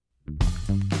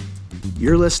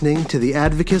You're listening to the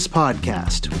Advocates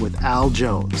Podcast with Al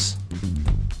Jones.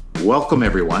 Welcome,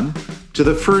 everyone, to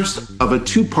the first of a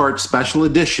two-part special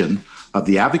edition of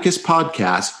the Advocates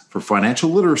Podcast for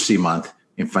Financial Literacy Month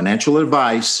in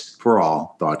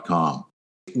financialadviceforall.com.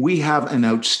 We have an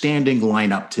outstanding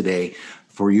lineup today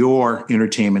for your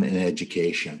entertainment and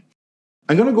education.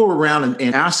 I'm going to go around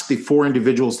and ask the four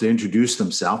individuals to introduce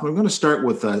themselves. We're going to start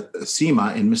with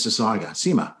Seema in Mississauga.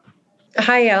 Seema.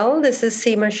 Hi, Al. This is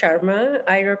Seema Sharma.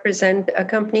 I represent a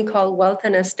company called Wealth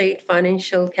and Estate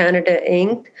Financial Canada,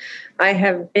 Inc. I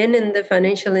have been in the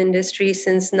financial industry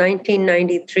since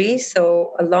 1993,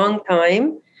 so a long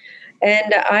time.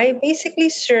 And I basically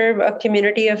serve a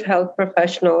community of health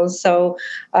professionals. So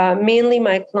mainly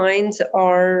my clients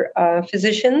are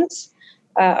physicians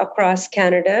across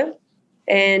Canada.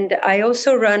 And I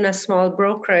also run a small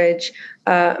brokerage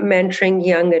mentoring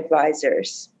young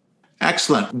advisors.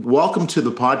 Excellent. Welcome to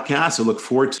the podcast. I look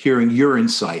forward to hearing your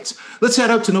insights. Let's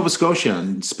head out to Nova Scotia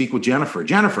and speak with Jennifer.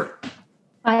 Jennifer.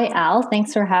 Hi, Al.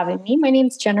 Thanks for having me. My name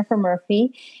is Jennifer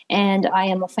Murphy, and I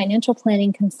am a financial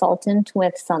planning consultant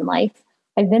with Sun Life.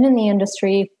 I've been in the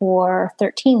industry for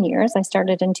 13 years. I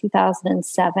started in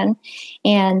 2007,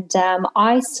 and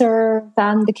I serve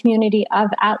the community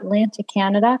of Atlantic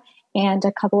Canada and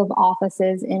a couple of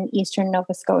offices in Eastern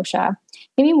Nova Scotia.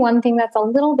 Maybe one thing that's a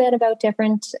little bit about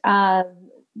different as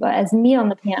me on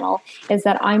the panel is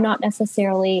that I'm not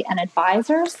necessarily an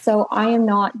advisor, so I am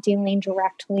not dealing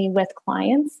directly with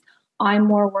clients. I'm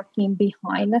more working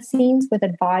behind the scenes with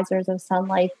advisors of Sun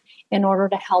Life in order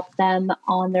to help them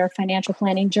on their financial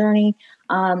planning journey,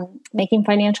 making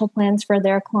financial plans for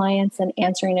their clients and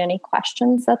answering any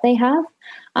questions that they have.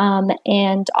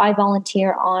 And I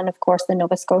volunteer on, of course, the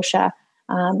Nova Scotia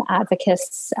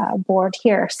Advocates Board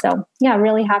here. So, yeah,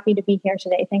 really happy to be here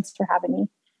today. Thanks for having me.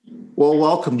 Well,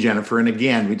 welcome, Jennifer. And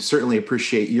again, we'd certainly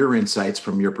appreciate your insights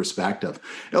from your perspective.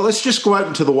 Now, let's just go out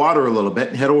into the water a little bit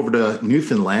and head over to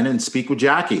Newfoundland and speak with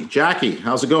Jackie. Jackie,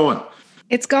 how's it going?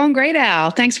 It's going great, Al.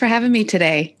 Thanks for having me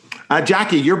today.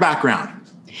 Jackie, your background.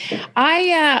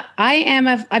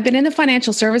 I've been in the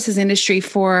financial services industry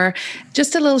for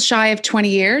just a little shy of 20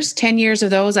 years. 10 years of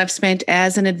those I've spent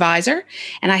as an advisor,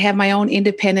 and I have my own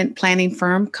independent planning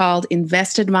firm called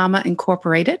Invested Mama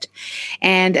Incorporated.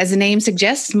 And as the name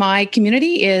suggests, my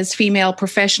community is female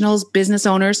professionals, business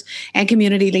owners, and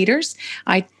community leaders.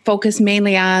 I focus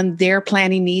mainly on their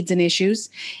planning needs and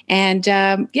issues. And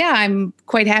I'm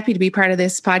quite happy to be part of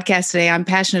this podcast today. I'm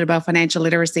passionate about financial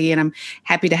literacy, and I'm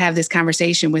happy to have this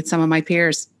conversation with some of my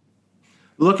peers.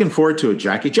 Looking forward to it,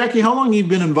 Jackie. Jackie, how long have you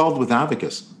been involved with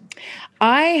Advocates?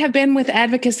 I have been with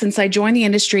Advocates since I joined the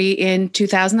industry in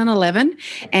 2011,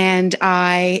 and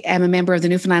I am a member of the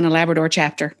Newfoundland and Labrador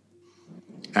chapter.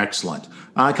 Excellent.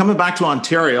 Coming back to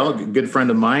Ontario, a good friend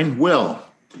of mine, Will.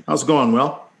 How's it going,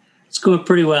 Will? It's going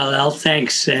pretty well, Al.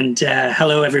 Thanks. And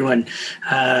hello, everyone.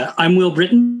 I'm Will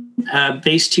Britton,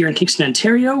 based here in Kingston,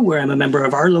 Ontario, where I'm a member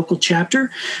of our local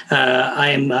chapter. I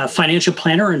am a financial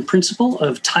planner and principal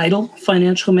of Tidal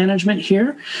Financial Management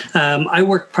here. I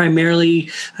work primarily,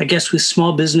 with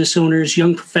small business owners,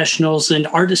 young professionals, and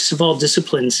artists of all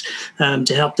disciplines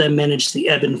to help them manage the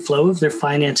ebb and flow of their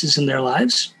finances in their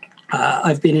lives.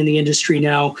 I've been in the industry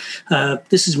now.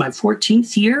 This is my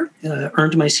 14th year,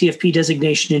 earned my CFP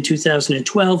designation in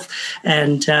 2012.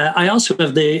 And I also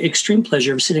have the extreme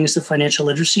pleasure of sitting as the Financial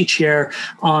Literacy Chair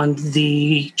on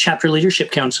the Chapter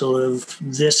Leadership Council of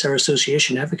our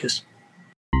association, Advocates.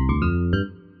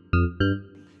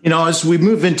 You know, as we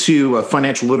move into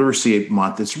Financial Literacy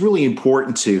Month, it's really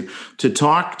important to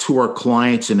talk to our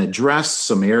clients and address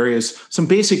some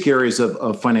basic areas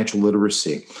of financial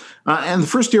literacy. And the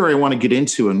first area I want to get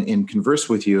into and converse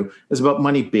with you is about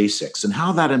money basics and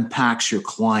how that impacts your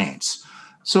clients.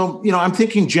 So, I'm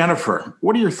thinking, Jennifer,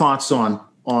 what are your thoughts on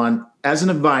as an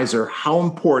advisor, how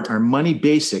important are money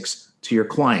basics to your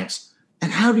clients?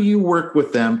 And how do you work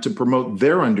with them to promote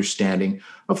their understanding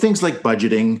of things like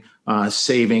budgeting,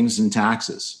 savings, and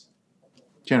taxes?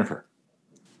 Jennifer.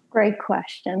 Great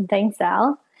question. Thanks,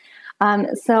 Al.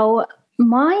 So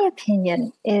my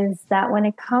opinion is that when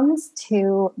it comes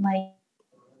to money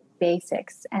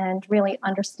basics and really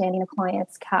understanding a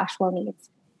client's cash flow needs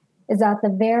is at the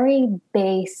very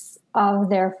base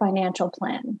of their financial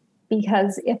plan.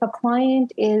 Because if a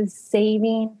client is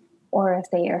saving or if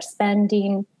they are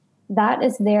spending, that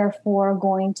is therefore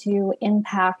going to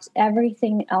impact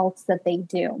everything else that they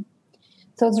do.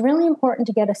 So it's really important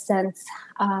to get a sense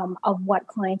of what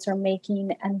clients are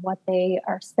making and what they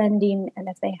are spending, and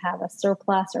if they have a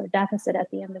surplus or a deficit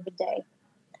at the end of the day,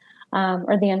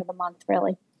 or the end of the month,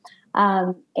 really.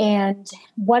 And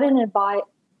what an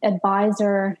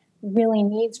advisor really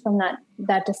needs from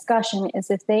that discussion is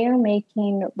if they are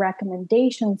making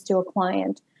recommendations to a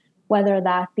client, whether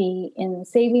that be in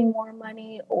saving more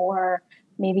money or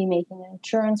maybe making an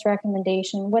insurance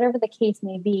recommendation, whatever the case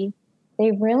may be,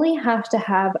 they really have to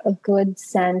have a good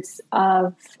sense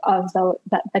of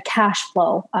the cash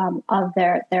flow of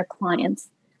their clients.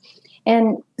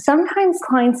 And sometimes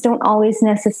clients don't always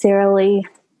necessarily,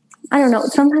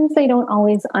 sometimes they don't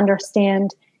always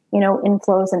understand,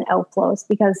 inflows and outflows,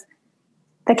 because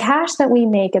the cash that we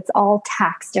make, it's all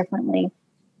taxed differently.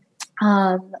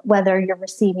 Whether you're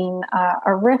receiving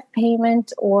a RIF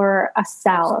payment or a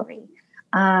salary.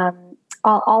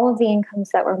 All of the incomes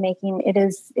that we're making,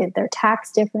 they're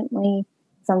taxed differently.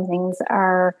 Some things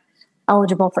are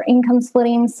eligible for income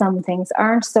splitting, some things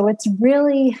aren't. So it's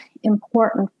really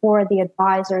important for the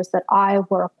advisors that I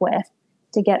work with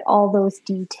to get all those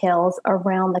details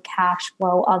around the cash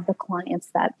flow of the clients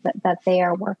that they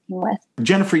are working with.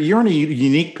 Jennifer, you're in a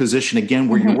unique position, again,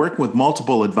 where you're working with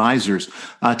multiple advisors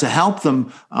to help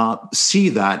them see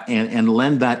that and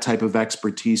lend that type of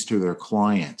expertise to their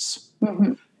clients.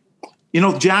 Mm-hmm.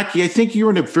 Jackie, I think you're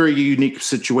in a very unique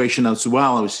situation as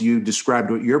well, as you described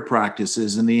what your practice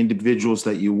is and the individuals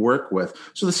that you work with.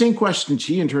 So the same question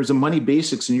to you in terms of money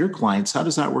basics and your clients, how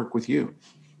does that work with you?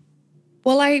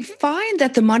 Well, I find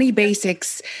that the money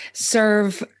basics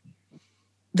serve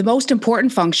the most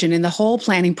important function in the whole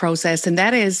planning process, and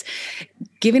that is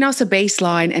giving us a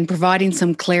baseline and providing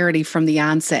some clarity from the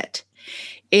onset.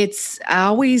 It's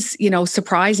always,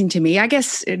 surprising to me, I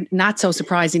guess not so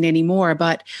surprising anymore,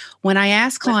 but when I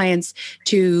ask clients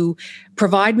to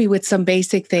provide me with some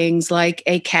basic things like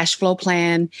a cash flow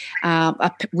plan,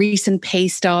 a recent pay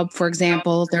stub, for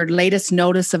example, their latest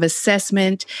notice of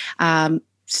assessment,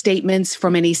 statements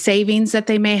from any savings that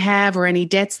they may have or any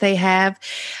debts they have.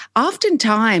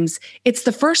 Oftentimes, it's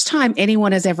the first time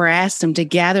anyone has ever asked them to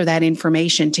gather that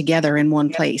information together in one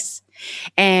place.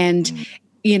 And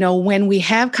when we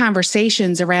have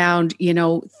conversations around,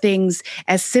 things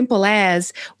as simple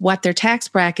as what their tax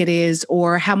bracket is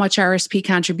or how much RSP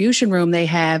contribution room they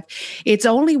have, it's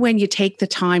only when you take the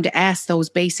time to ask those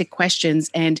basic questions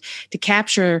and to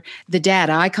capture the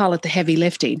data. I call it the heavy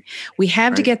lifting. We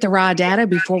have to get the raw data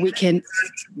before we can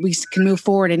move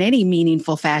forward in any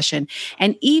meaningful fashion.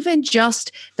 And even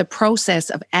just the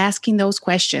process of asking those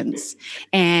questions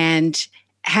and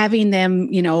having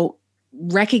them,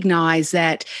 recognize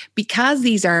that because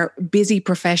these are busy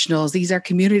professionals, these are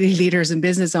community leaders and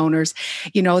business owners,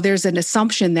 there's an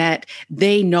assumption that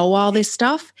they know all this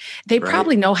stuff. They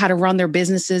probably know how to run their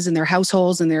businesses and their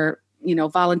households and their,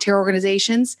 volunteer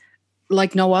organizations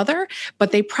like no other,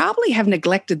 but they probably have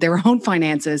neglected their own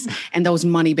finances and those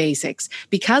money basics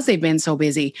because they've been so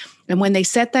busy. And when they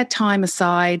set that time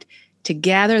aside to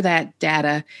gather that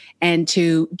data and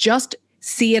to just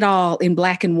see it all in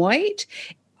black and white,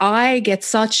 I get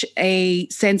such a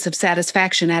sense of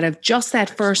satisfaction out of just that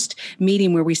first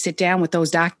meeting where we sit down with those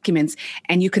documents,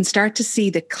 and you can start to see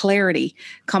the clarity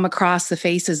come across the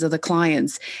faces of the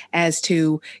clients as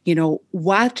to,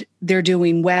 what they're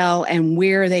doing well and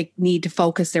where they need to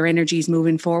focus their energies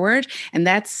moving forward. And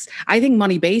that's, I think,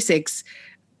 money basics.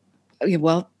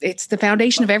 Well, it's the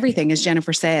foundation of everything, as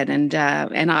Jennifer said. And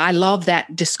I love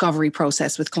that discovery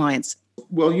process with clients.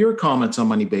 Well, your comments on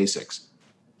money basics.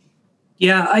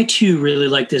 Yeah, I too really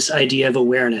like this idea of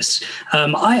awareness.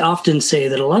 I often say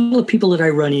that a lot of the people that I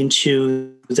run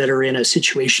into that are in a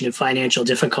situation of financial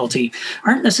difficulty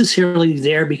aren't necessarily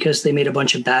there because they made a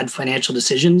bunch of bad financial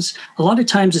decisions. A lot of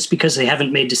times it's because they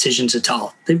haven't made decisions at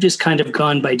all. They've just kind of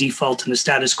gone by default in the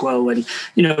status quo. And,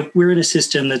 we're in a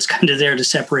system that's kind of there to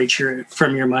separate you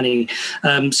from your money.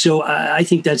 So I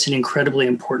think that's an incredibly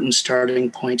important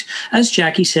starting point. As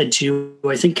Jackie said, too,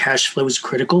 I think cash flow is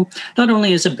critical, not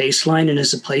only as a baseline and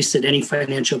as a place that any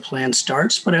financial plan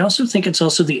starts, but I also think it's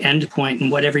also the end point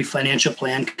and what every financial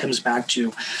plan comes back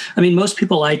to. I mean, most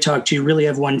people I talk to really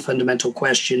have one fundamental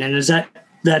question, and is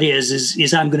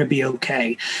I'm going to be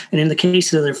okay? And in the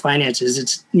case of their finances,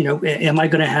 it's, am I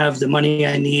going to have the money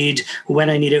I need, when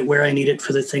I need it, where I need it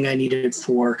for the thing I need it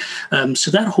for?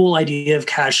 So that whole idea of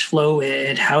cash flow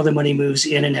and how the money moves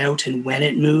in and out and when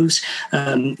it moves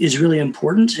is really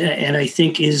important, and I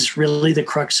think is really the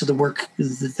crux of the work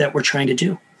that we're trying to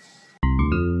do.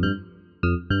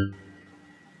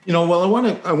 Well,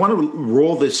 I want to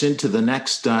roll this into the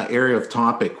next area of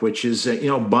topic, which is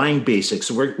buying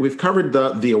basics. We've covered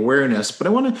the awareness, but I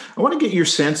want to get your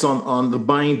sense on the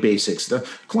buying basics, the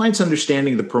client's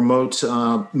understanding to promote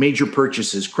major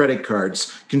purchases, credit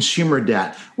cards, consumer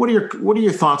debt. What are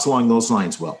your thoughts along those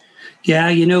lines, Will? Yeah,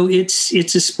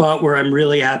 it's a spot where I'm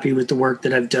really happy with the work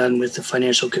that I've done with the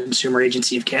Financial Consumer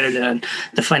Agency of Canada and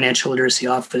the Financial Literacy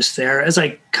Office there. As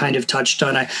I kind of touched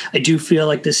on, I do feel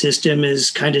like the system is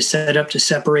kind of set up to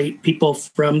separate people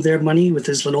from their money with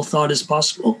as little thought as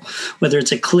possible, whether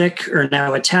it's a click or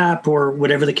now a tap or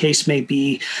whatever the case may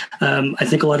be. I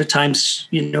think a lot of times,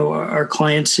 our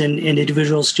clients and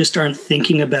individuals just aren't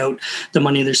thinking about the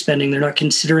money they're spending. They're not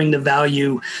considering the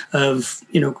value of,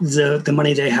 the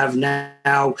money they have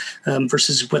now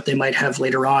versus what they might have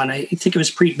later on. I think it was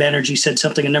Preet Banerjee said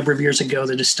something a number of years ago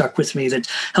that has stuck with me that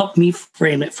helped me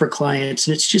frame it for clients.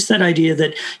 And it's just that idea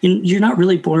that you're not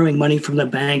really borrowing money from the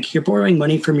bank, you're borrowing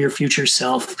money from your future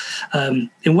self. And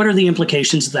what are the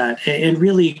implications of that? And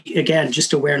really, again,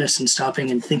 just awareness and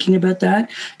stopping and thinking about that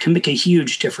can make a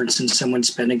huge difference in someone's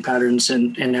spending patterns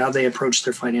and how they approach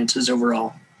their finances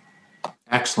overall.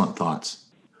 Excellent thoughts.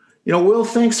 Will,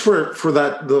 thanks for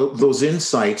that those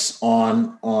insights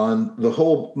on the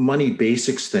whole money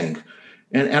basics thing.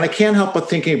 And I can't help but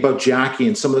thinking about Jackie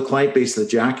and some of the client base that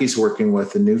Jackie's working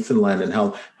with in Newfoundland and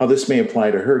how this may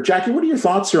apply to her. Jackie, what are your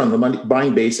thoughts here on the money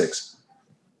buying basics?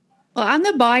 Well, on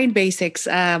the buying basics,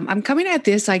 I'm coming at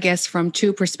this, I guess, from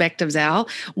two perspectives, Al.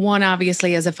 One,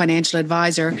 obviously, as a financial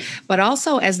advisor, but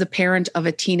also as the parent of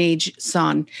a teenage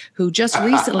son who just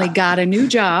recently got a new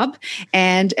job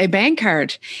and a bank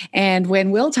card. And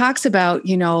when Will talks about,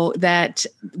 that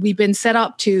we've been set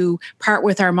up to part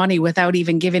with our money without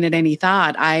even giving it any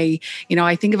thought, I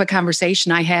think of a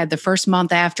conversation I had the first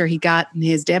month after he got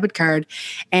his debit card,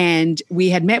 and we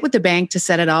had met with the bank to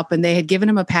set it up, and they had given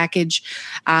him a package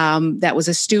that was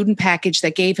a student package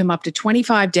that gave him up to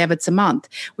 25 debits a month,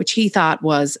 which he thought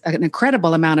was an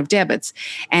incredible amount of debits.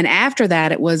 And after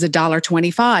that, it was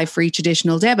 $1.25 for each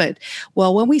additional debit.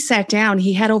 Well, when we sat down,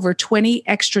 he had over $20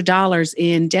 extra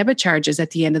in debit charges at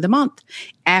the end of the month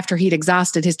after he'd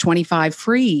exhausted his 25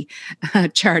 free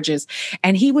charges.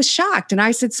 And he was shocked. And I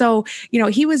said, so,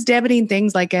 he was debiting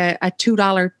things like a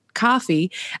 $2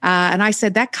 coffee. And I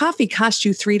said, that coffee cost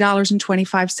you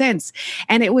 $3.25.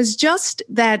 And it was just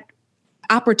that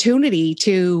opportunity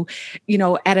to,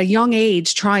 at a young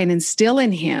age, try and instill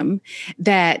in him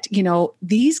that,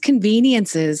 these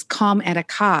conveniences come at a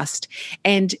cost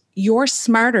and you're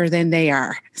smarter than they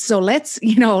are. So let's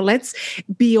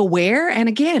be aware. And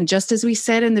again, just as we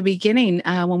said in the beginning,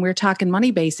 when we were talking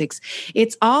money basics,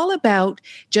 it's all about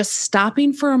just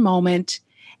stopping for a moment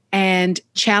and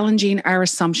challenging our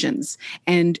assumptions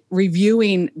and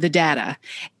reviewing the data.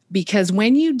 Because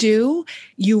when you do,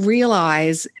 you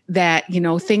realize that,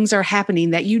 things are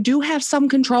happening that you do have some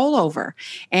control over.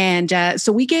 And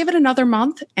so we gave it another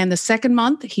month. And the second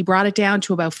month, he brought it down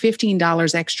to about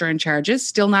 $15 extra in charges.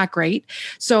 Still not great.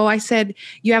 So I said,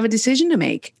 you have a decision to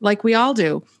make, like we all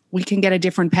do. We can get a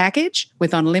different package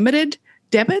with unlimited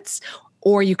debits,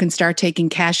 or you can start taking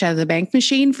cash out of the bank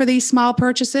machine for these small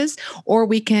purchases, or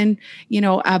we can,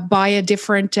 buy a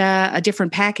different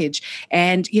package.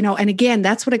 And, and again,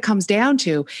 that's what it comes down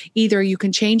to. Either you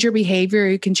can change your behavior, or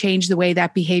you can change the way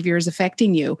that behavior is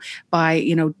affecting you by,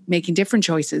 making different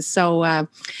choices. So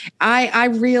I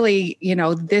really,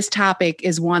 this topic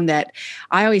is one that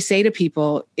I always say to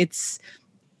people, it's,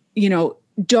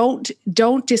 don't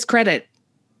discredit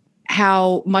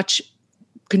how much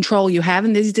control you have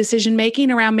in these decision making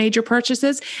around major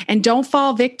purchases, and don't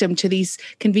fall victim to these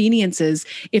conveniences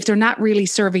if they're not really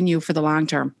serving you for the long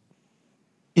term.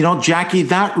 Jackie,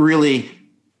 that really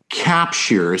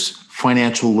captures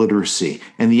financial literacy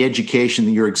and the education,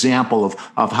 your example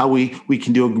of how we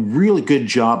can do a really good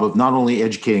job of not only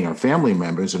educating our family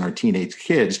members and our teenage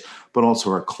kids, but also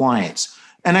our clients.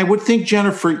 And I would think,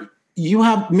 Jennifer, you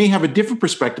may have a different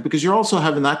perspective because you're also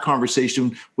having that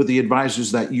conversation with the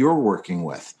advisors that you're working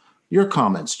with. Your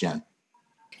comments, Jen.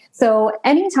 So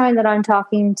anytime that I'm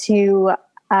talking to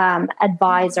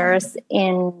advisors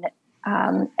in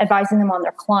advising them on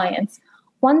their clients,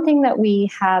 one thing that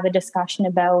we have a discussion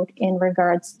about in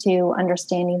regards to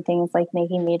understanding things like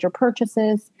making major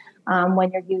purchases,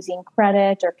 when you're using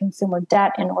credit or consumer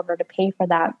debt in order to pay for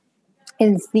that,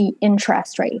 is the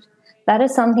interest rate. That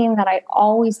is something that I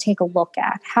always take a look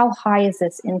at. How high is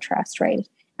this interest rate?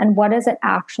 And what is it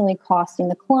actually costing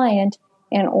the client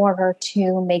in order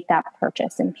to make that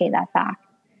purchase and pay that back?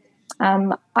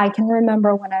 I can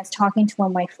remember when I was talking to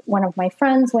one of my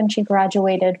friends when she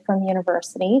graduated from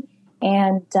university,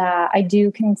 and I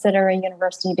do consider a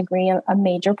university degree a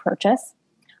major purchase.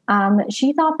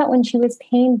 She thought that when she was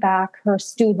paying back her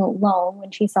student loan, when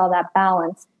she saw that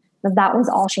balance, that was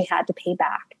all she had to pay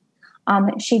back.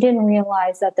 She didn't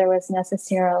realize that there was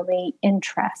necessarily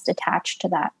interest attached to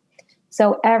that.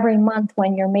 So every month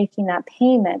when you're making that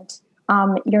payment,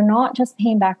 you're not just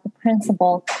paying back the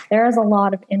principal. There is a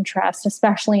lot of interest,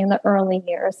 especially in the early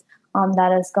years,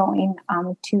 that is going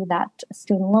to that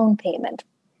student loan payment.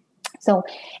 So,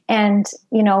 and,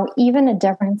 even a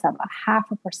difference of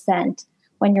 0.5%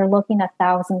 when you're looking at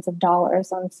thousands of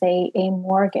dollars on, say, a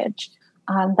mortgage,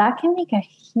 that can make a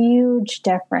huge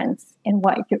difference in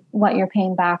what you're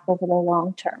paying back over the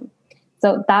long term.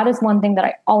 So that is one thing that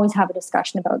I always have a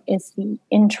discussion about, is the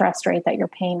interest rate that you're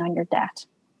paying on your debt.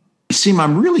 Seema,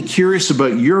 I'm really curious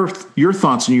about your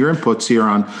thoughts and your inputs here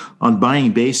on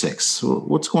buying basics. So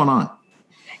what's going on?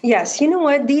 Yes, you know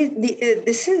what?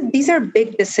 These are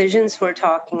big decisions we're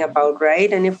talking about,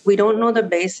 right? And if we don't know the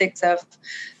basics of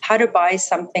how to buy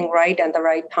something right at the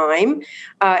right time,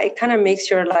 it kind of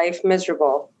makes your life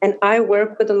miserable. And I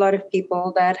work with a lot of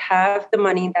people that have the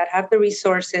money, that have the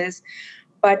resources,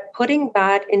 but putting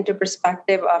that into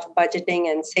perspective of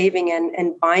budgeting and saving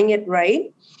and buying it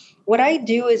right, what I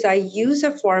do is I use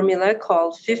a formula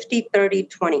called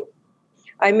 50-30-20.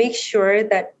 I make sure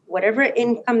that whatever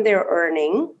income they're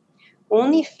earning,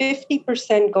 only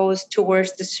 50% goes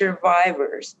towards the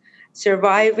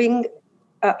surviving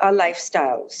a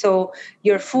lifestyle. So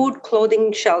your food,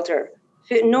 clothing, shelter,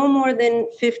 no more than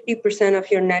 50%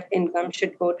 of your net income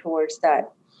should go towards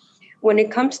that. When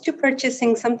it comes to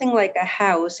purchasing something like a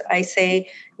house, I say,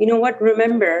 you know what,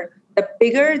 remember, the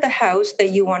bigger the house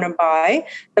that you want to buy,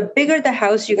 the bigger the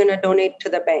house you're going to donate to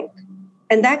the bank.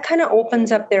 And that kind of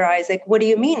opens up their eyes. Like, what do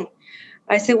you mean?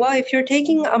 I say, well, if you're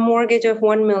taking a mortgage of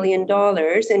 $1 million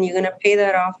and you're going to pay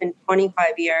that off in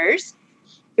 25 years,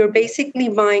 you're basically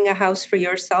buying a house for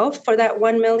yourself for that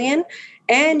 $1 million,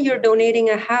 and you're donating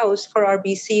a house for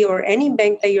RBC or any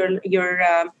bank that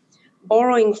you're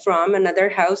borrowing from, another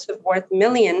house of worth $1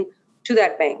 million, to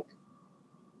that bank.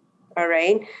 All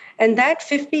right. And that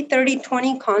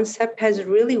 50-30-20 concept has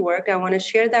really worked. I want to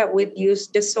share that with you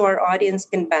just so our audience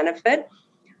can benefit.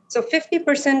 So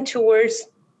 50% towards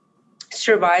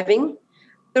surviving,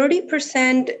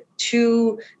 30%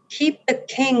 to keep the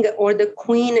king or the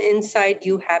queen inside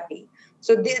you happy.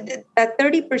 So that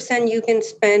 30% you can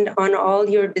spend on all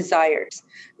your desires,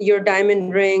 your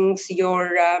diamond rings,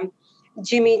 your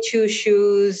Jimmy Choo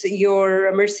shoes,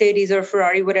 your Mercedes or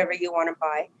Ferrari, whatever you want to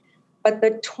buy. But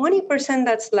the 20%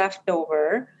 that's left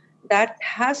over, that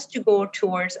has to go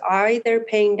towards either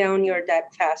paying down your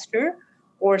debt faster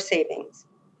or savings.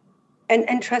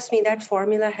 And trust me, that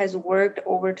formula has worked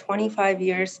over 25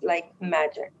 years like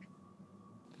magic.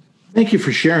 Thank you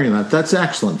for sharing that. That's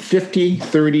excellent.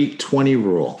 50-30-20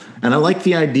 rule. And I like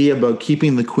the idea about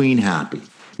keeping the queen happy,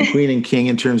 the queen and king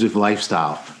in terms of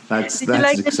lifestyle. That's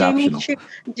like exceptional. The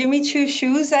Jimmy Choo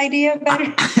shoes idea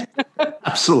better?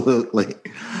 Absolutely.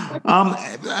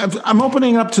 I'm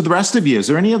opening up to the rest of you. Is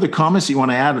there any other comments you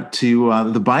want to add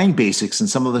to the buying basics and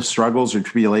some of the struggles or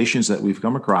tribulations that we've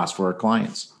come across for our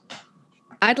clients?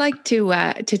 I'd like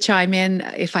to chime in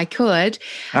if I could.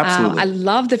 Absolutely. I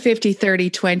love the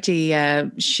 50-30-20,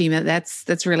 Seema.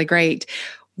 That's really great.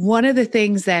 One of the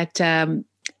things that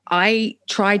I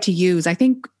try to use, I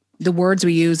think the words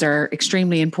we use are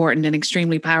extremely important and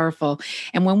extremely powerful.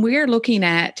 And when we're looking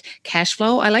at cash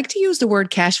flow, I like to use the word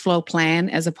cash flow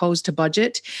plan as opposed to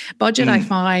budget. Budget, I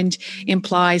find,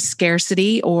 implies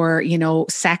scarcity or,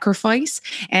 sacrifice.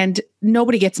 And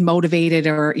nobody gets motivated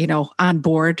or, on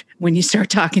board when you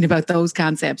start talking about those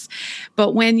concepts.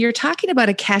 But when you're talking about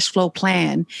a cash flow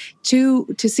plan, to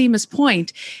Seema's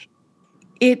point,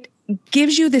 it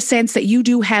gives you the sense that you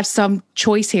do have some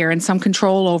choice here and some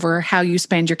control over how you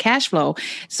spend your cash flow.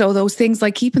 So those things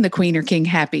like keeping the queen or king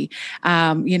happy,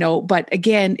 but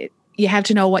again, you have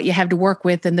to know what you have to work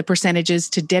with and the percentages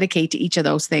to dedicate to each of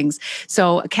those things.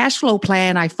 So a cash flow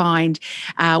plan, I find,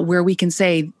 where we can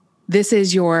say, this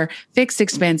is your fixed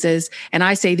expenses. And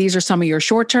I say, these are some of your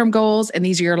short-term goals and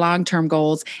these are your long-term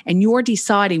goals. And you're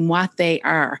deciding what they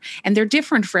are. And they're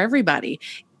different for everybody.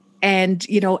 And,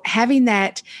 having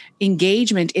that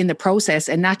engagement in the process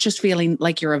and not just feeling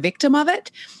like you're a victim of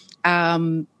it,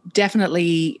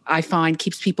 definitely, I find,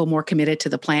 keeps people more committed to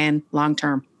the plan long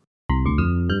term.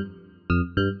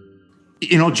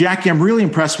 Jackie, I'm really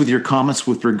impressed with your comments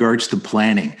with regards to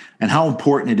planning and how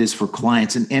important it is for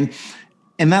clients. And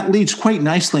that leads quite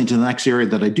nicely into the next area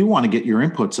that I do want to get your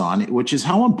inputs on, which is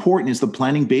how important is the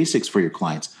planning basics for your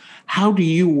clients? How do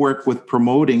you work with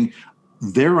promoting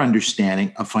their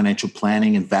understanding of financial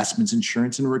planning, investments,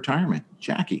 insurance, and retirement?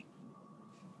 Jackie.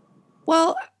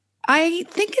 Well, I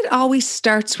think it always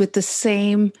starts with the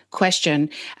same question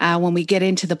when we get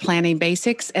into the planning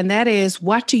basics, and that is,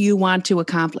 what do you want to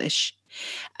accomplish?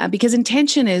 because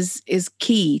intention is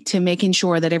key to making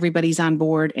sure that everybody's on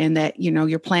board and that,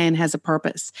 your plan has a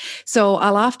purpose. So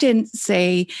I'll often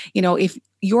say, if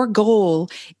your goal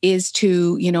is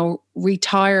to,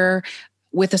 retire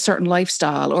with a certain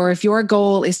lifestyle, or if your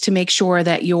goal is to make sure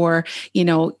that your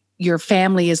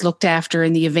family is looked after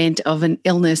in the event of an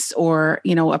illness or,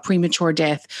 a premature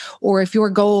death, or if your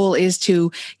goal is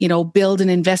to, build an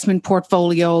investment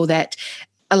portfolio that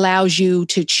allows you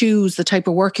to choose the type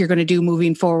of work you're going to do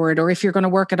moving forward, or if you're going to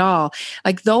work at all.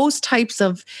 Like those types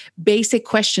of basic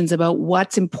questions about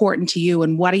what's important to you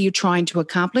and what are you trying to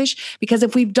accomplish. Because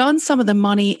if we've done some of the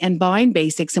money and buying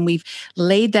basics and we've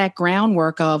laid that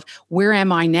groundwork of where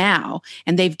am I now,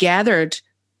 and they've gathered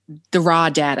the raw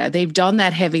data, they've done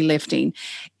that heavy lifting,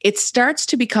 it starts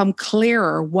to become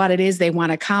clearer what it is they want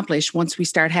to accomplish once we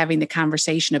start having the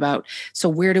conversation about, so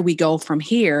where do we go from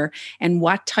here, and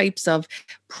what types of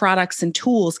products and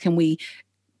tools can we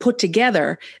put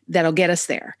together that'll get us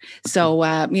there. So,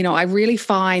 I really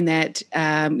find that,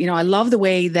 I love the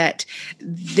way that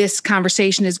this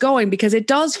conversation is going, because it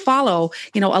does follow,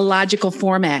 a logical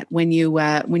format when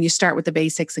you start with the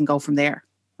basics and go from there.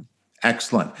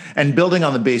 Excellent. And building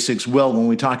on the basics, Will, when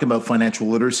we talk about financial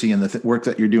literacy and the work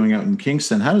that you're doing out in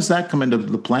Kingston, how does that come into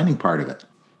the planning part of it?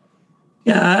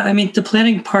 Yeah, I mean, the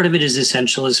planning part of it is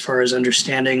essential as far as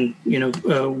understanding,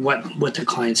 what the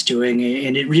client's doing.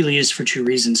 And it really is for two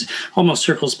reasons. Almost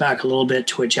circles back a little bit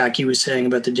to what Jackie was saying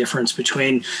about the difference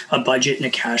between a budget and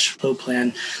a cash flow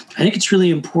plan. I think it's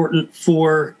really important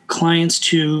for clients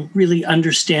to really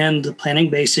understand the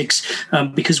planning basics,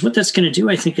 because what that's going to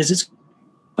do, I think, is it's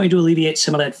going to alleviate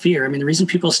some of that fear. I mean, the reason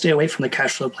people stay away from the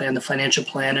cash flow plan, the financial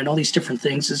plan, and all these different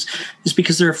things is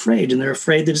because they're afraid, and they're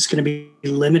afraid that it's going to be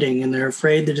limiting, and they're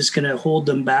afraid that it's going to hold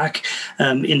them back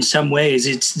in some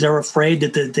ways. They're afraid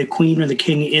that the queen or the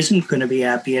king isn't going to be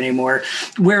happy anymore.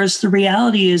 Whereas the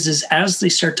reality is as they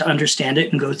start to understand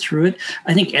it and go through it,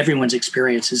 I think everyone's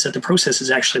experience is that the process is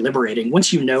actually liberating.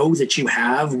 Once you know that you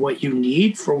have what you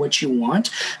need for what you want,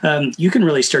 you can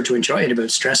really start to enjoy it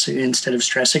instead of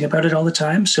stressing about it all the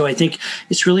time. So I think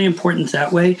it's really important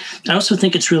that way. I also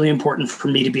think it's really important for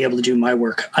me to be able to do my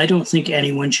work. I don't think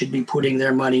anyone should be putting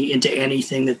their money into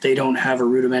anything that they don't have a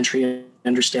rudimentary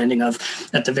understanding of.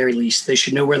 At the very least, they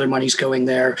should know where their money's going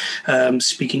there.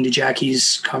 Speaking to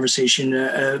Jackie's conversation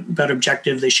about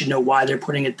objective, they should know why they're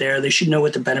putting it there. They should know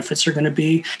what the benefits are going to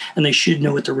be, and they should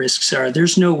know what the risks are.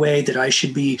 There's no way that I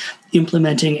should be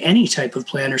implementing any type of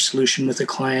plan or solution with a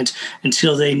client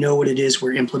until they know what it is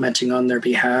we're implementing on their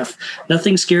behalf.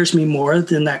 Nothing scares me more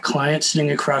than that client sitting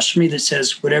across from me that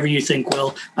says, whatever you think,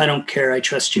 Will, I don't care, I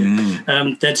trust you.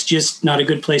 That's just not a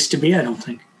good place to be, I don't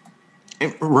think.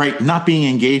 Right. Not being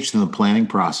engaged in the planning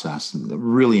process.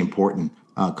 Really important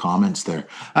comments there.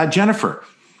 Jennifer.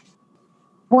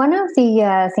 One of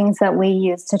the things that we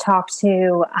use to talk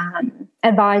to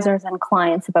advisors and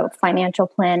clients about financial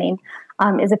planning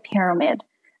is a pyramid.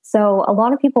 So a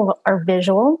lot of people are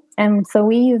visual, and so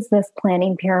we use this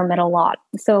planning pyramid a lot.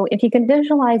 So if you can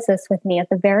visualize this with me, at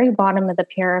the very bottom of the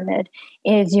pyramid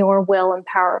is your will and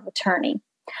power of attorney.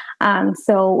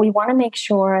 So we want to make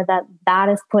sure that that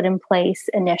is put in place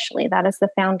initially. That is the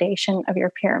foundation of your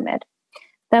pyramid.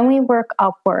 Then we work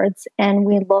upwards and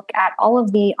we look at all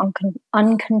of the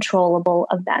uncontrollable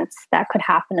events that could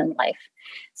happen in life.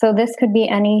 So this could be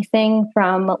anything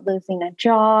from losing a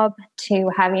job to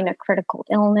having a critical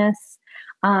illness,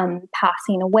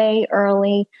 passing away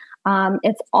early.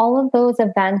 It's all of those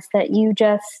events that you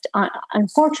just,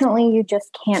 unfortunately, you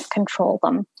just can't control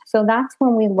them. So that's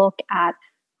when we look at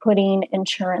putting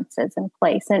insurances in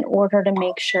place in order to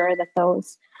make sure that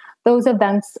those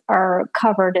events are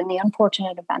covered in the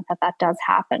unfortunate event that does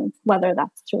happen, whether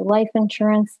that's through life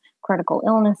insurance, critical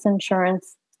illness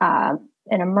insurance, an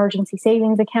emergency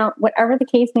savings account, whatever the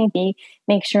case may be,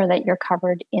 make sure that you're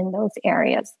covered in those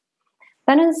areas.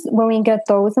 Then when we get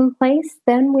those in place,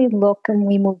 then we look and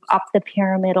we move up the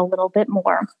pyramid a little bit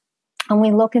more, and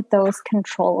we look at those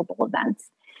controllable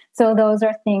events. So those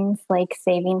are things like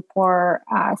saving for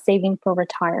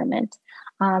retirement,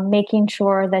 making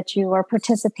sure that you are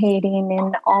participating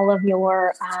in all of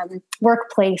your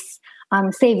workplace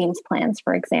savings plans,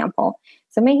 for example.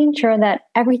 So making sure that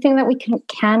everything that we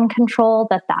can control,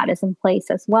 that is in place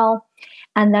as well.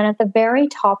 And then at the very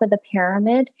top of the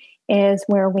pyramid is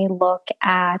where we look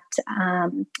at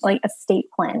like estate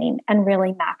planning and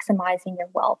really maximizing your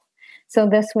wealth. So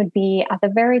this would be at the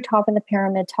very top of the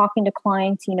pyramid, talking to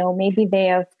clients. Maybe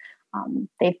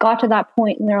they've got to that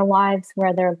point in their lives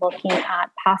where they're looking at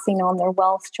passing on their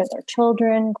wealth to their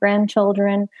children,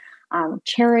 grandchildren,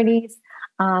 charities.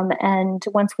 And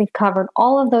once we've covered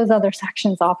all of those other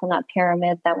sections off in that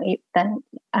pyramid,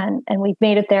 and we've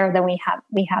made it there, then we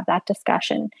have that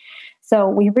discussion. So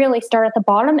we really start at the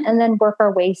bottom and then work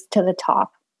our ways to the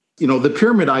top. The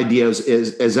pyramid idea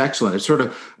is excellent. It sort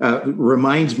of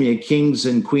reminds me of kings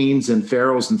and queens and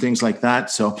pharaohs and things like that.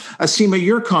 So, Seema,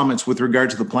 your comments with regard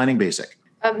to the planning basic.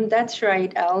 That's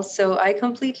right, Al. So I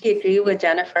completely agree with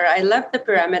Jennifer. I love the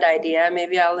pyramid idea.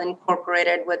 Maybe I'll incorporate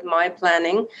it with my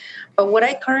planning. But what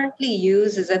I currently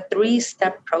use is a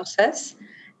 3-step process.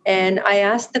 And I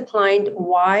ask the client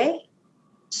why,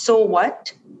 so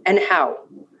what, and how.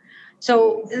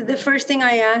 So the first thing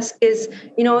I ask is,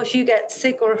 if you get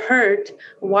sick or hurt,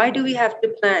 why do we have to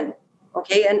plan?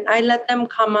 Okay. And I let them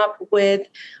come up with,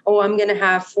 I'm going to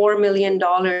have $4 million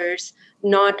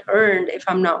not earned if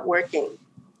I'm not working.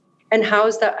 And how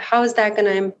is that going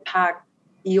to impact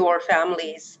your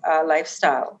family's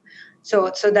lifestyle? So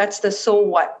that's the so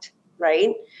what,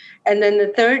 right? And then the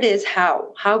third is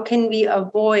how. How can we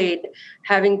avoid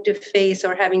having to face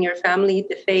or having your family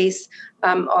to face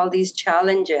all these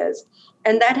challenges?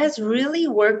 And that has really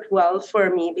worked well for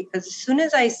me, because as soon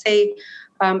as I say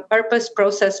purpose,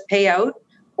 process, payout,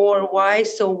 or why,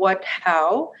 so what,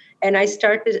 how, and I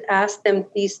start to ask them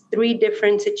these 3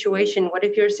 different situations. What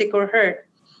if you're sick or hurt?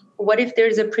 What if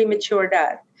there's a premature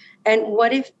death? And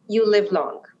what if you live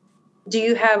long? Do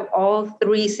you have all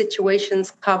 3 situations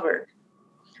covered?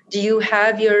 Do you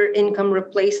have your income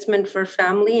replacement for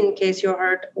family in case you're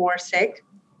hurt or sick?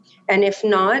 And if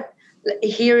not,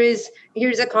 here's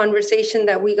a conversation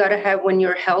that we got to have when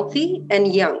you're healthy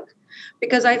and young.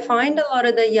 Because I find a lot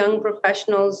of the young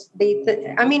professionals,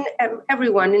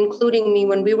 everyone, including me,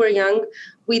 when we were young,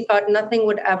 we thought nothing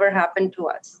would ever happen to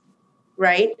us,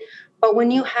 right? But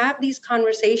when you have these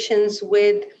conversations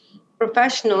with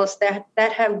professionals that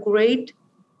have great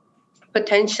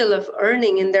potential of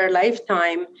earning in their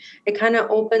lifetime, it kind of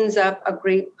opens up a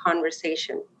great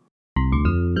conversation.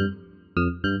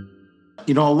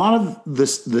 A lot of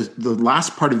this, the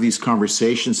last part of these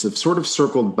conversations have sort of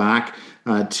circled back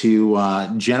to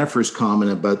Jennifer's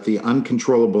comment about the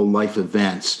uncontrollable life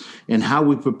events and how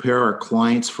we prepare our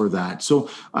clients for that. So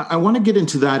I want to get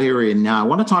into that area now. I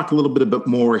want to talk a little bit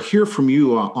more, hear from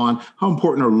you on how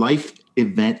important are life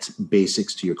event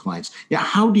basics to your clients. Yeah,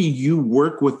 how do you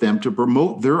work with them to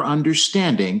promote their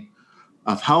understanding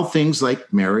of how things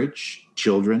like marriage,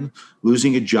 children,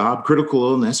 losing a job, critical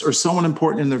illness, or someone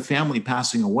important in their family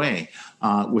passing away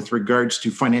with regards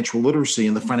to financial literacy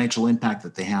and the financial impact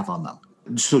that they have on them?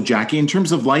 So, Jackie, in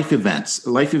terms of life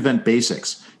event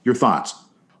basics, your thoughts?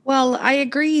 Well, I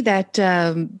agree that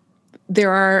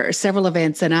there are several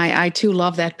events, and I too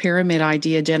love that pyramid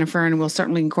idea, Jennifer, and we'll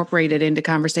certainly incorporate it into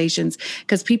conversations,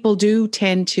 because people do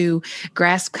tend to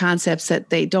grasp concepts that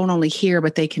they don't only hear,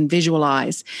 but they can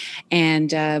visualize.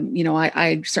 And,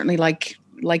 I certainly like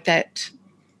that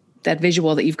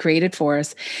visual that you've created for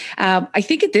us. I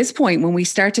think at this point, when we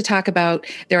start to talk about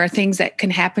there are things that can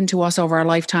happen to us over our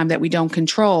lifetime that we don't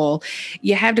control,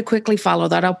 you have to quickly follow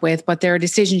that up with, but there are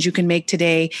decisions you can make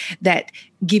today that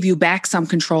give you back some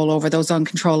control over those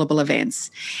uncontrollable events.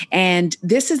 And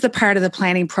this is the part of the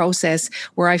planning process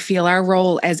where I feel our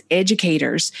role as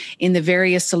educators in the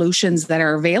various solutions that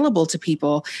are available to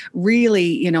people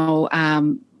really,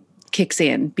 kicks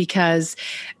in, because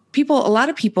a lot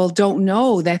of people don't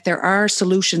know that there are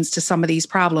solutions to some of these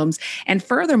problems. And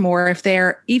furthermore, if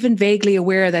they're even vaguely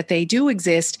aware that they do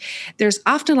exist, there's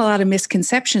often a lot of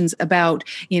misconceptions about,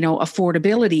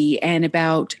 affordability and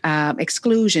about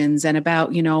exclusions and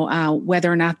about,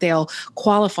 whether or not they'll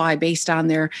qualify based on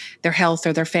their health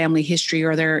or their family history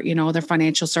or their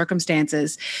financial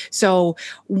circumstances. So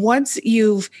once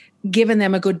you've given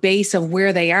them a good base of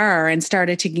where they are and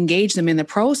started to engage them in the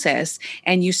process,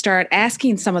 and you start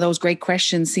asking some of those great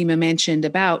questions Seema mentioned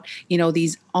about,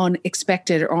 these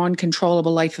unexpected or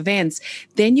uncontrollable life events,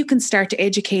 then you can start to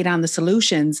educate on the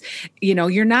solutions.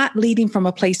 You're not leading from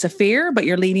a place of fear, but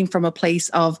you're leading from a place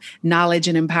of knowledge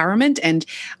and empowerment. And,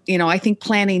 I think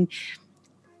planning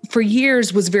for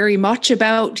years was very much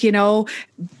about,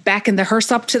 back in the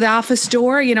hearse up to the office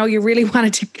door, you really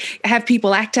wanted to have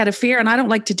people act out of fear. And I don't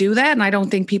like to do that. And I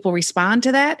don't think people respond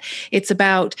to that. It's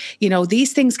about,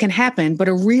 these things can happen, but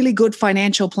a really good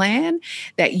financial plan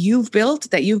that you've built,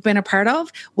 that you've been a part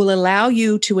of, will allow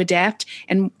you to adapt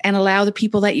and allow the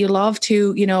people that you love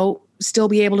to, still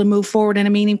be able to move forward in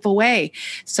a meaningful way.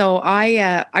 So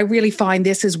I really find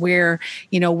this is where,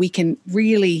 we can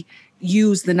really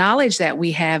use the knowledge that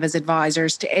we have as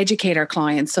advisors to educate our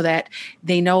clients so that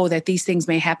they know that these things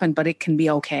may happen, but it can be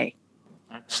okay.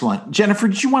 Excellent. Jennifer,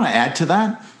 did you want to add to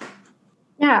that?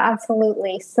 Yeah,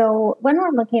 absolutely. So when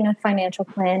we're looking at financial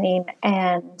planning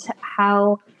and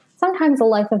how sometimes a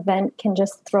life event can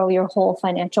just throw your whole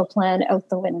financial plan out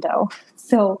the window.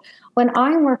 So when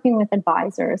I'm working with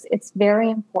advisors, it's very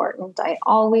important. I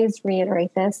always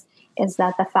reiterate this is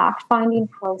that the fact finding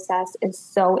process is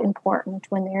so important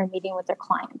when they're meeting with their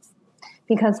clients.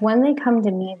 Because when they come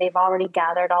to me, they've already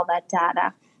gathered all that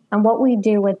data. And what we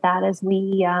do with that is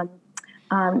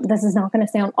this is not going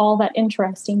to sound all that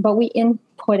interesting, but we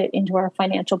input it into our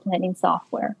financial planning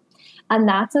software. And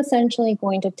that's essentially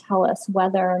going to tell us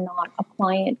whether or not a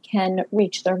client can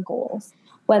reach their goals,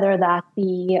 whether that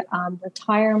be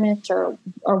retirement or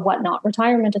whatnot.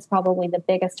 Retirement is probably the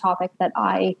biggest topic that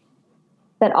I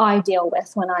deal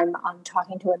with when I'm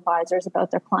talking to advisors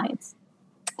about their clients.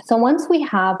 So once we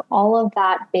have all of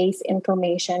that base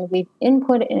information, we've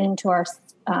input it into our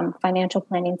financial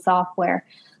planning software.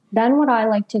 Then what I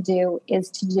like to do is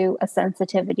to do a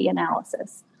sensitivity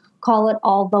analysis. Call it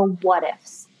all the what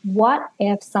ifs. What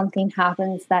if something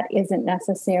happens that isn't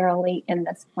necessarily in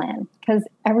this plan? Because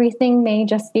everything may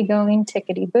just be going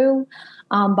tickety-boo,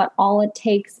 but all it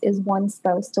takes is one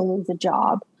spouse to lose a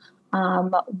job,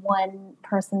 one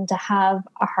person to have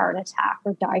a heart attack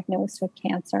or diagnosed with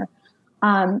cancer.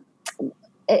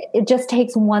 It just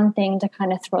takes one thing to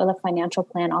kind of throw the financial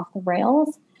plan off the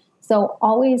rails. So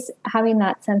always having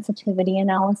that sensitivity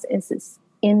analysis is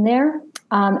in there,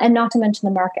 and not to mention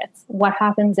the markets. What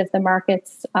happens if the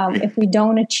markets, if we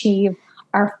don't achieve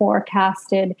our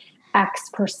forecasted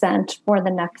X percent for the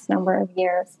next number of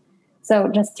years? So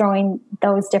just throwing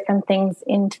those different things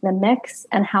into the mix,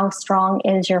 and how strong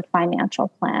is your financial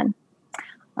plan?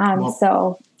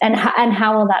 So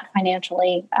how will that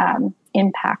financially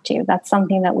impact you? That's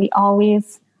something that we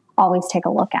always take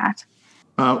a look at.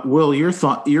 Will, your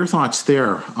thoughts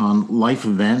there on life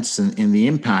events and the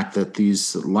impact that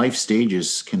these life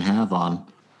stages can have on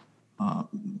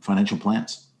financial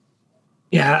plans?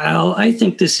 Yeah, Al, I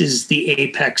think this is the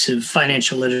apex of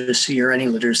financial literacy or any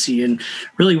literacy, and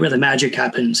really where the magic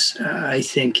happens. I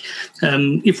think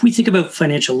if we think about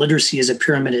financial literacy as a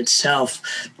pyramid itself,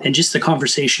 and just the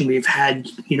conversation we've had,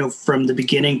 from the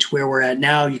beginning to where we're at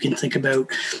now, you can think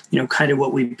about, kind of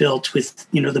what we built with,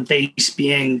 the base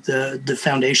being the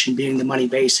foundation being the money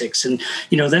basics, and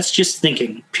that's just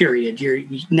thinking. Period.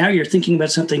 You're thinking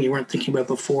about something you weren't thinking about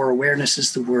before. Awareness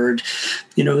is the word.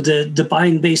 The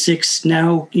buying basics now.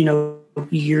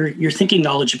 You're thinking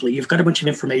knowledgeably. You've got a bunch of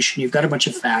information. You've got a bunch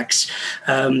of facts,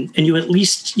 and you at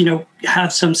least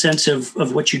have some sense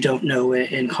of what you don't know,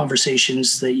 and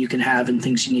conversations that you can have and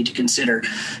things you need to consider.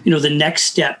 The next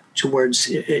step towards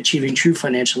achieving true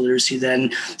financial literacy, then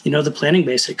the planning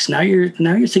basics. Now you're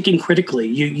thinking critically.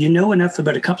 You know enough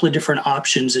about a couple of different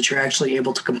options that you're actually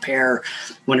able to compare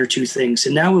one or two things.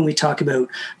 And now when we talk about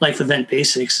life event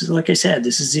basics, like I said,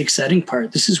 this is the exciting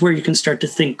part. This is where you can start to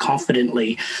think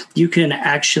confidently. You can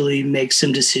actually make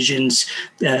some decisions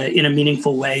in a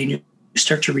meaningful way, and you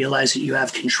start to realize that you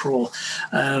have control.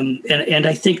 And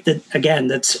I think that, again,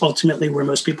 that's ultimately where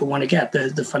most people want to get.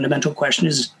 The fundamental question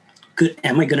is,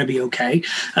 am I going to be okay?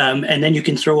 And then you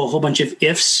can throw a whole bunch of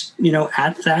ifs,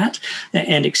 at that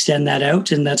and extend that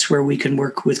out. And that's where we can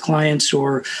work with clients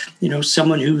or,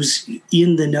 someone who's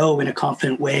in the know in a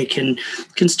confident way can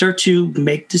start to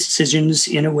make decisions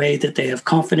in a way that they have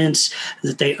confidence,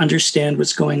 that they understand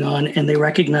what's going on, and they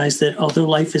recognize that although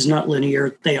life is not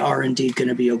linear, they are indeed going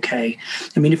to be okay.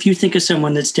 I mean, if you think of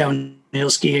someone that's downhill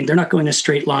skiing, they're not going a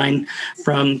straight line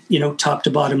from, top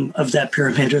to bottom of that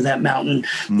pyramid or that mountain.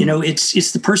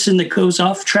 It's the person that goes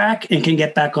off track and can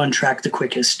get back on track the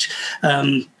quickest.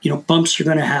 Bumps are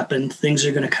going to happen. Things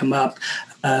are going to come up.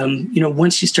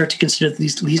 Once you start to consider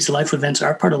these life events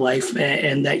are part of life,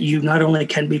 and that you not only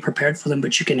can be prepared for them,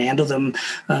 but you can handle them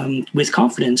with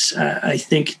confidence, I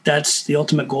think that's the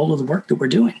ultimate goal of the work that we're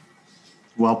doing.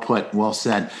 Well put, well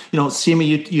said.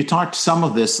 Seema, you talked some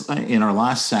of this in our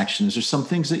last section. Is there some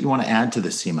things that you want to add to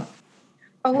this, Seema?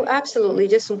 Oh, absolutely.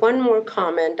 Just one more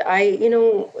comment.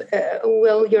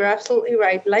 Will, you're absolutely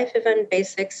right. Life event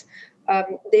basics,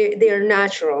 they are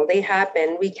natural. They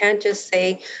happen. We can't just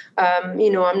say,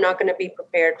 I'm not going to be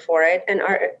prepared for it. And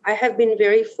I have been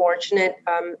very fortunate,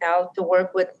 Al, to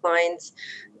work with clients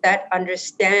that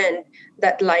understand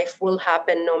that life will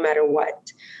happen no matter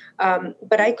what.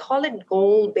 But I call it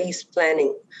goal-based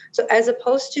planning. So as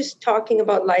opposed to talking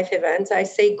about life events, I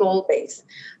say goal-based.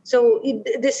 So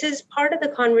this is part of the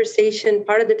conversation,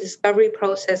 part of the discovery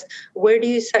process. Where do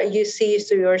you see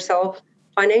yourself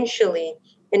financially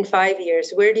in 5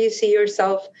 years? Where do you see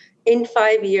yourself in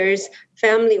 5 years,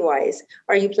 family-wise?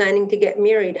 Are you planning to get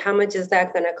married? How much is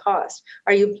that going to cost?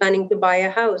 Are you planning to buy a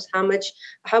house?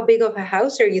 How big of a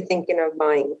house are you thinking of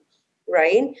buying?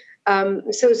 Right?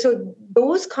 So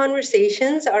those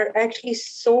conversations are actually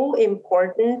so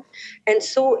important and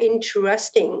so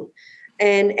interesting.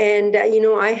 And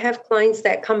I have clients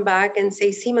that come back and say,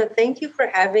 Seema, thank you for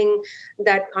having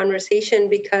that conversation,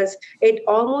 because it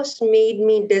almost made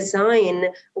me design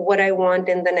what I want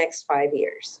in the next 5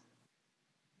 years.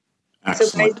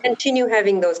 Excellent. So guys, continue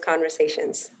having those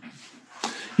conversations.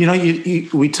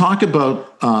 We talk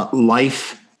about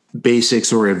life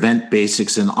basics or event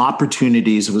basics, and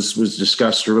opportunities was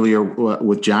discussed earlier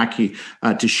with Jackie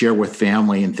to share with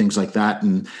family and things like that.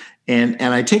 And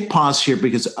I take pause here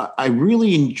because I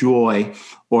really enjoy,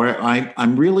 or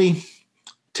I'm really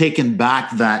taken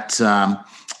back that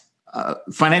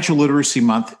Financial Literacy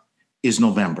Month is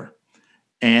November.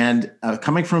 And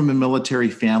coming from a military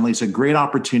family, it's a great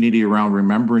opportunity around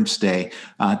Remembrance Day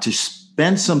to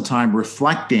spend some time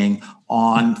reflecting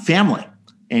on family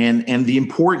and the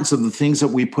importance of the things that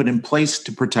we put in place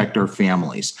to protect our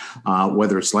families,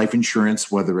 whether it's life insurance,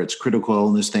 whether it's critical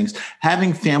illness things.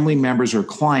 Having family members or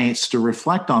clients to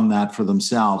reflect on that for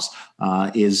themselves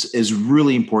is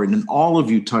really important. And all of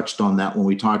you touched on that when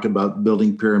we talked about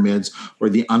building pyramids or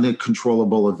the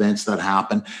uncontrollable events that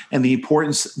happen, and the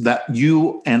importance that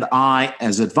you and I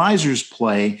as advisors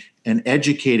play in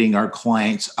educating our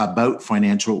clients about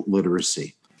financial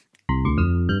literacy.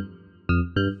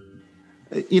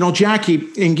 Jackie,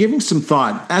 in giving some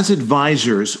thought, as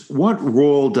advisors, what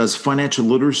role does financial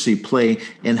literacy play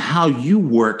in how you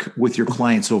work with your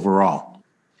clients overall?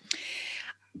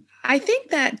 I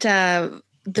think that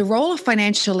the role of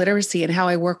financial literacy and how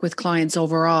I work with clients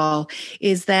overall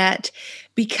is that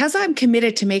because I'm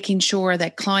committed to making sure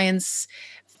that clients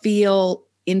feel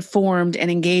informed and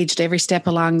engaged every step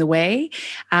along the way,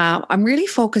 I'm really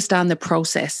focused on the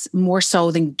process more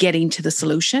so than getting to the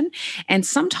solution. And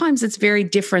sometimes it's very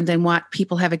different than what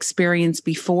people have experienced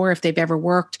before, if they've ever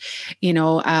worked,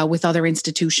 with other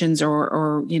institutions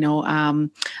or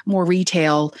more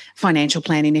retail financial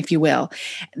planning, if you will.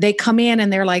 They come in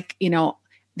and they're like,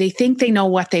 they think they know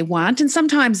what they want, and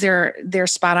sometimes they're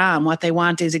spot on. What they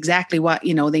want is exactly what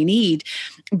they need.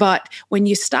 But when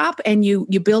you stop and you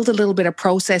build a little bit of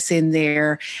process in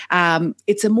there,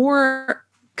 it's a more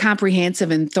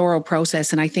comprehensive and thorough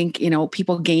process. And I think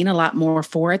people gain a lot more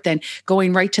for it than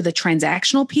going right to the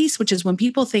transactional piece, which is when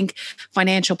people think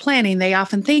financial planning, they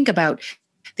often think about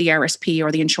the RSP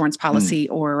or the insurance policy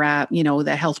or,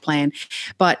 the health plan.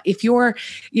 But if you're,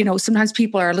 sometimes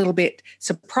people are a little bit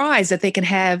surprised that they can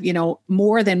have,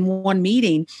 more than one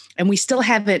meeting, and we still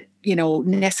haven't,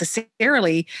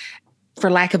 necessarily, for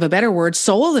lack of a better word,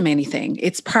 sold them anything.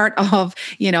 It's part of,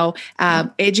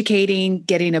 educating,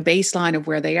 getting a baseline of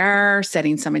where they are,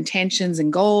 setting some intentions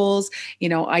and goals,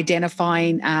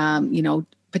 identifying,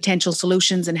 potential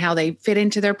solutions and how they fit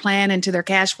into their plan and to their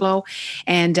cash flow.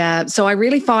 And so I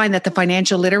really find that the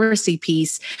financial literacy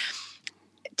piece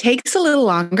takes a little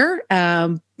longer.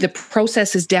 The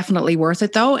process is definitely worth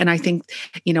it though. And I think,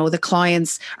 the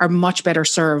clients are much better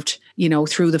served,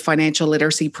 through the financial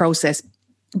literacy process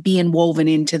being woven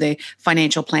into the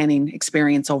financial planning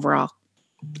experience overall.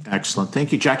 Excellent.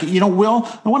 Thank you, Jackie. Will,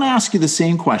 I want to ask you the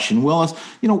same question. Will,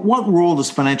 what role does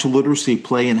financial literacy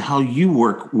play in how you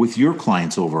work with your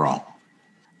clients overall?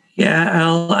 Yeah,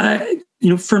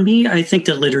 Al, for me, I think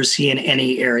that literacy in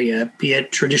any area, be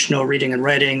it traditional reading and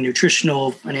writing,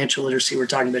 nutritional, financial literacy we're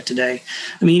talking about today,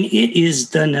 it is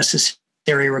the necessary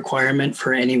requirement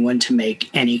for anyone to make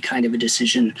any kind of a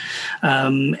decision.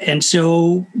 And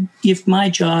so if my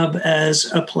job as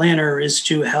a planner is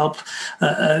to help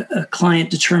a client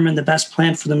determine the best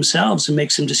plan for themselves and make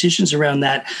some decisions around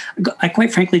that, I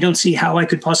quite frankly don't see how I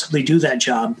could possibly do that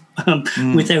job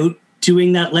without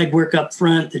doing that legwork up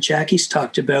front that Jackie's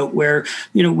talked about, where,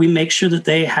 we make sure that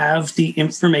they have the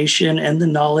information and the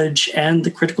knowledge and the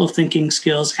critical thinking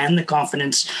skills and the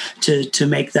confidence to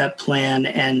make that plan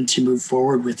and to move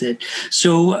forward with it.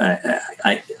 So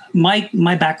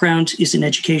my background is in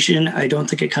education. I don't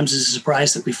think it comes as a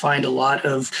surprise that we find a lot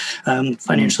of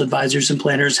financial advisors and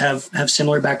planners have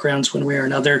similar backgrounds one way or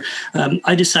another.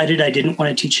 I decided I didn't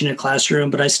want to teach in a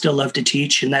classroom, but I still love to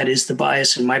teach, and that is the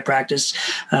bias in my practice.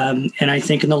 And I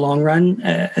think in the long run,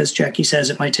 as Jackie says,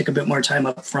 it might take a bit more time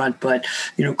up front, but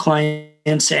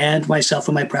clients and myself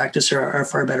and my practice are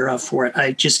far better off for it.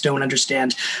 I just don't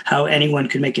understand how anyone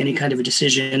could make any kind of a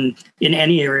decision in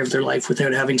any area of their life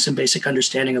without having some basic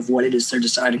understanding of what it is they're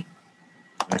deciding.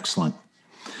 Excellent.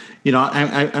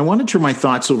 I want to turn my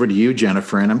thoughts over to you,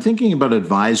 Jennifer, and I'm thinking about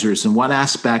advisors and what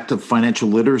aspect of financial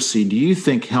literacy do you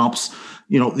think helps,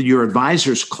 your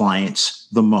advisors' clients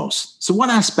the most? So what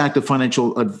aspect of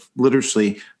financial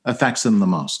literacy affects them the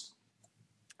most?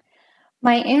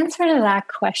 My answer to that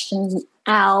question,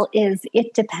 Al, is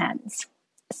it depends.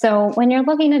 So when you're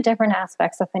looking at different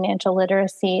aspects of financial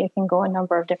literacy, it can go a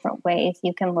number of different ways.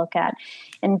 You can look at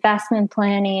investment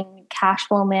planning, cash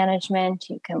flow management.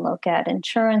 You can look at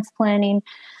insurance planning.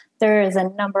 There is a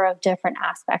number of different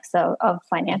aspects of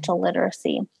financial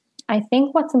literacy. I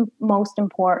think what's most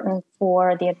important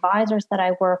for the advisors that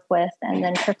I work with and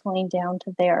then trickling down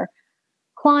to their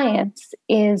clients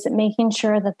is making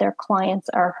sure that their clients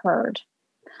are heard.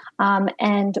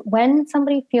 And when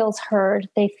somebody feels heard,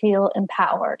 they feel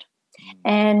empowered.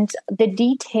 And the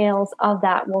details of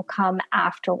that will come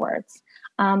afterwards.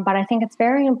 But I think it's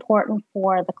very important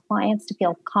for the clients to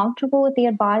feel comfortable with the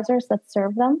advisors that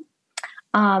serve them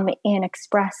in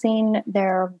expressing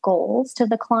their goals to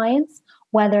the clients,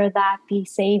 whether that be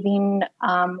saving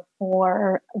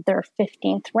for their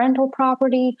 15th rental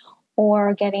property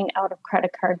or getting out of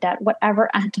credit card debt, whatever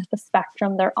end of the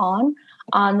spectrum they're on,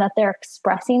 that they're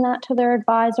expressing that to their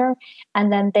advisor, and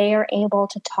then they are able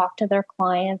to talk to their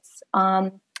clients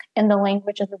in the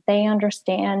languages that they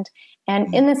understand.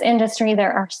 And in this industry,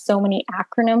 there are so many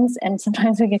acronyms, and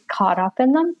sometimes we get caught up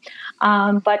in them.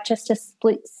 But just to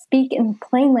speak in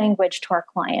plain language to our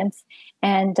clients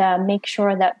and make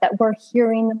sure that we're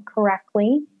hearing them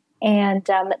correctly, and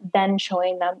then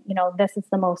showing them, this is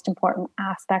the most important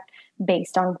aspect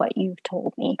based on what you've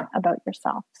told me about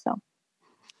yourself. So,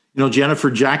 Jennifer,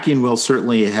 Jackie and Will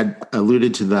certainly had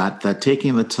alluded to that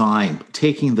taking the time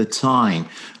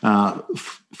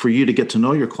for you to get to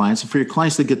know your clients and for your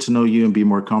clients to get to know you and be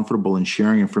more comfortable in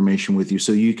sharing information with you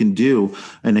so you can do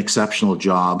an exceptional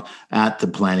job at the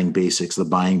planning basics, the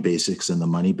buying basics, and the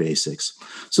money basics.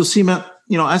 So Seema,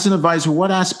 as an advisor,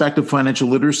 what aspect of financial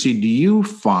literacy do you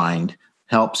find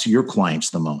helps your clients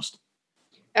the most?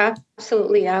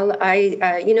 Absolutely, Al.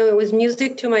 It was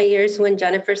music to my ears when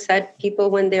Jennifer said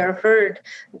people, when they are heard,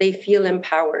 they feel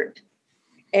empowered.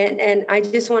 And I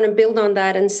just want to build on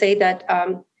that and say that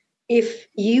if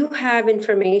you have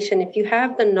information, if you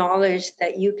have the knowledge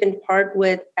that you can part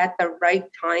with at the right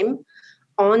time,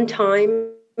 on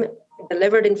time,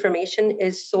 delivered information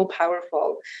is so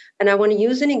powerful. And I want to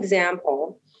use an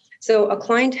example. So a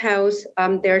client house,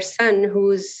 their son,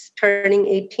 who's turning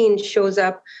 18, shows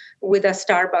up with a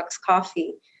Starbucks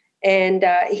coffee. And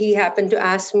he happened to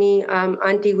ask me,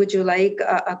 Auntie, would you like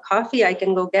a coffee? I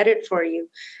can go get it for you.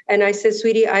 And I said,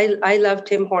 sweetie, I love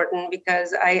Tim Horton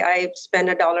because I spend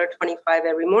 $1.25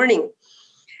 every morning.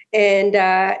 And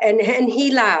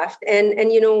he laughed. And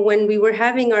when we were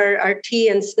having our tea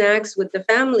and snacks with the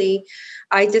family,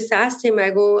 I just asked him,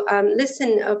 I go,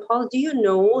 listen, Paul, do you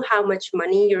know how much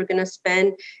money you're going to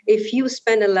spend if you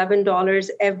spend $11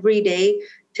 every day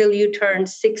till you turn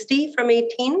 60 from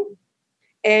 18?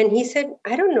 And he said,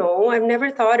 I don't know. I've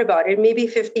never thought about it. Maybe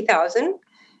 50,000.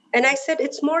 And I said,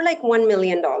 it's more like $1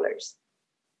 million.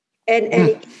 And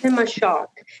it gave him a shock.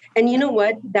 And you know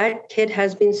what? That kid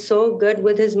has been so good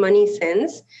with his money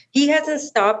since. He hasn't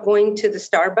stopped going to the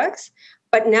Starbucks,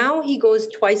 but now he goes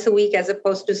twice a week as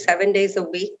opposed to 7 days a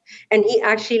week. And he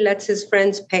actually lets his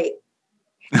friends pay.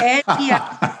 And he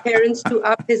asked his parents to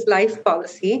up his life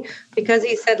policy because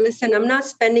he said, listen, I'm not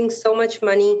spending so much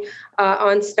money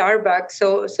on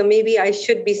Starbucks. So maybe I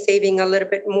should be saving a little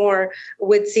bit more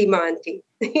with Seema Auntie,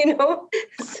 So,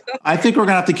 I think we're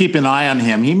going to have to keep an eye on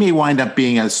him. He may wind up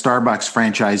being a Starbucks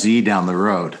franchisee down the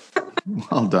road.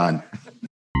 Well done.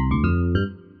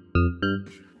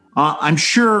 I'm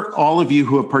sure all of you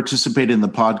who have participated in the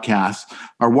podcast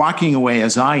are walking away,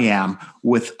 as I am,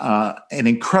 with an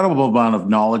incredible amount of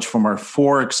knowledge from our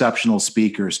 4 exceptional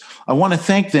speakers. I want to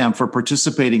thank them for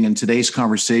participating in today's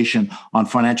conversation on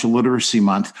Financial Literacy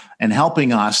Month and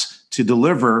helping us to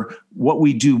deliver what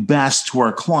we do best to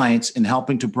our clients in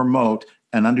helping to promote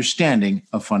an understanding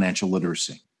of financial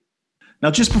literacy. Now,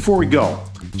 just before we go,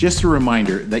 just a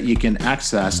reminder that you can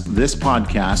access this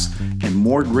podcast and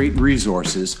more great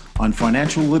resources on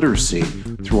financial literacy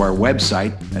through our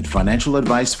website at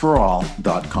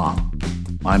financialadviceforall.com.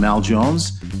 I'm Al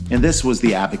Jones, and this was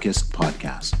the Abacus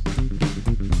Podcast.